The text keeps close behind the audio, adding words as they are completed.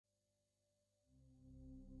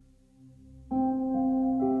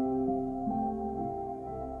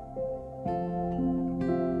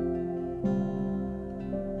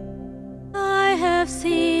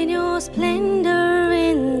seen your splendor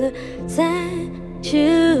in the sanctuary.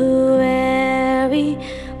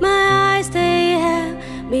 My eyes, they have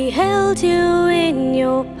beheld you in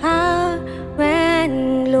your power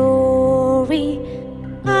and glory.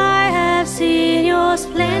 I have seen your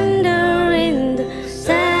splendor in the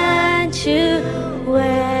sanctuary.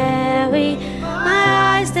 My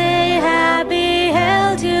eyes, they have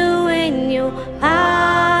beheld you in your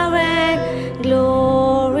power and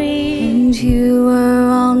glory. And you were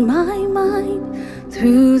on my mind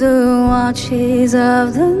through the watches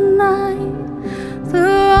of the night. The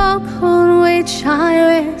rock on which I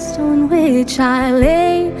rest, on which I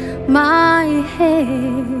lay my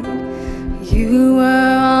head. You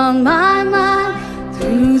were on my mind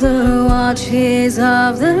through the watches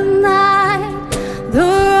of the night.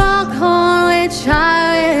 The rock on which I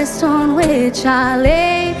rest, on which I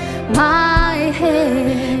lay my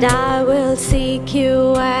head. I will seek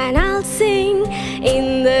you and I'll sing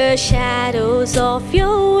in the shadows of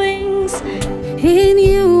your wings. In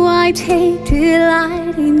you I take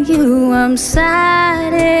delight, in you I'm satisfied.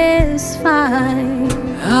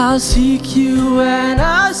 I'll seek you and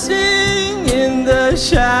I'll sing in the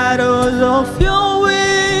shadows of your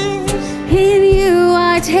wings. In you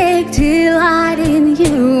I take delight, in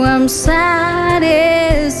you I'm satisfied.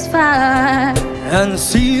 And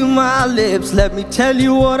seal my lips, let me tell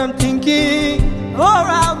you what I'm thinking. Pour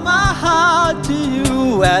out my heart to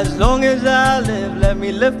you. As long as I live, let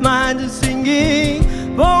me lift my hands and singing.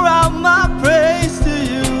 Pour out my praise to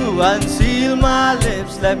you. Unseal my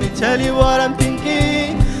lips, let me tell you what I'm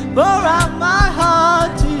thinking. Pour out my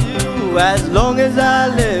heart to you. As long as I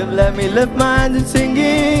live, let me lift my hands and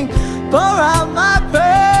singing. Pour out my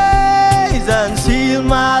praise. Unseal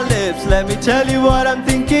my lips, let me tell you what I'm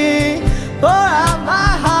thinking. Pour out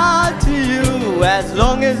my heart to you. As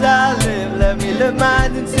long as I live, let me lift my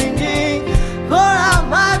hands and singing. Pour out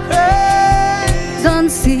my praise.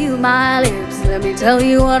 Unseal my lips, let me tell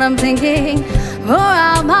you what I'm thinking. Pour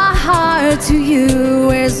out my heart to you.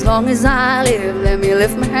 As long as I live, let me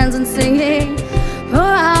lift my hands and singing. Pour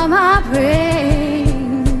out my praise.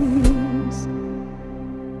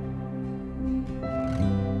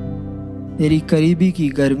 तेरी करीबी की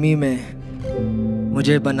गर्मी में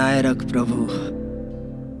मुझे बनाए रख प्रभु,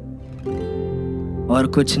 और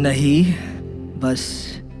कुछ नहीं, बस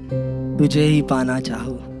तुझे ही पाना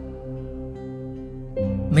चाहूं।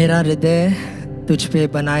 मेरा हृदय तुझ पे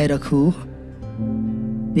बनाए रखूं,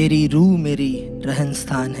 तेरी रूह मेरी रहन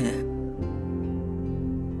स्थान है।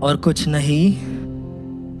 और कुछ नहीं,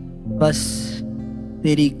 बस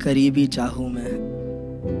तेरी करीबी चाहूं मैं,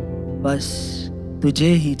 बस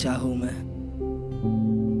तुझे ही चाहूं मैं।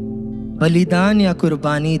 बलिदान या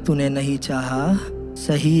कुर्बानी तूने नहीं चाहा,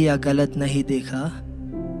 सही या गलत नहीं देखा,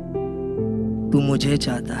 तू मुझे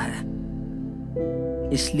चाहता है।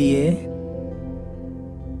 इसलिए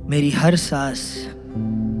मेरी हर सांस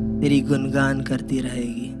तेरी गुणगान करती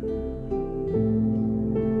रहेगी।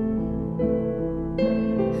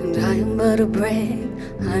 I'm but a breath,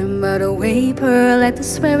 I'm but a vapor. Let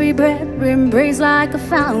this very breath embrace like a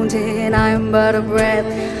fountain. I'm but a breath,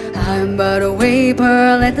 I'm but a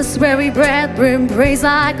vapor. Let this very breath embrace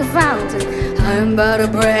like a fountain. I'm but a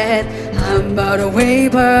breath, I'm but a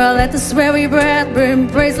vapor. Let this very breath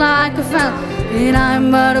embrace like a fountain.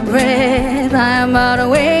 I'm but a breath, I'm but a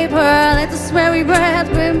vapor. Let this very breath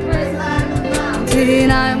embrace like a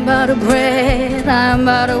fountain. I'm but a breath, I'm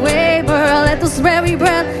but a vapor. Let this very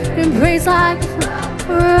breath embrace like a fountain.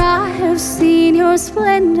 For I have seen your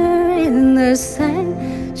splendor in the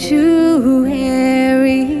sanctuary.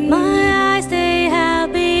 My eyes, they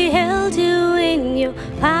have beheld you in your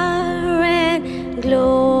power and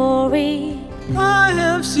glory. I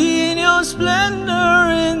have seen your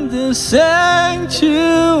splendor in the sanctuary.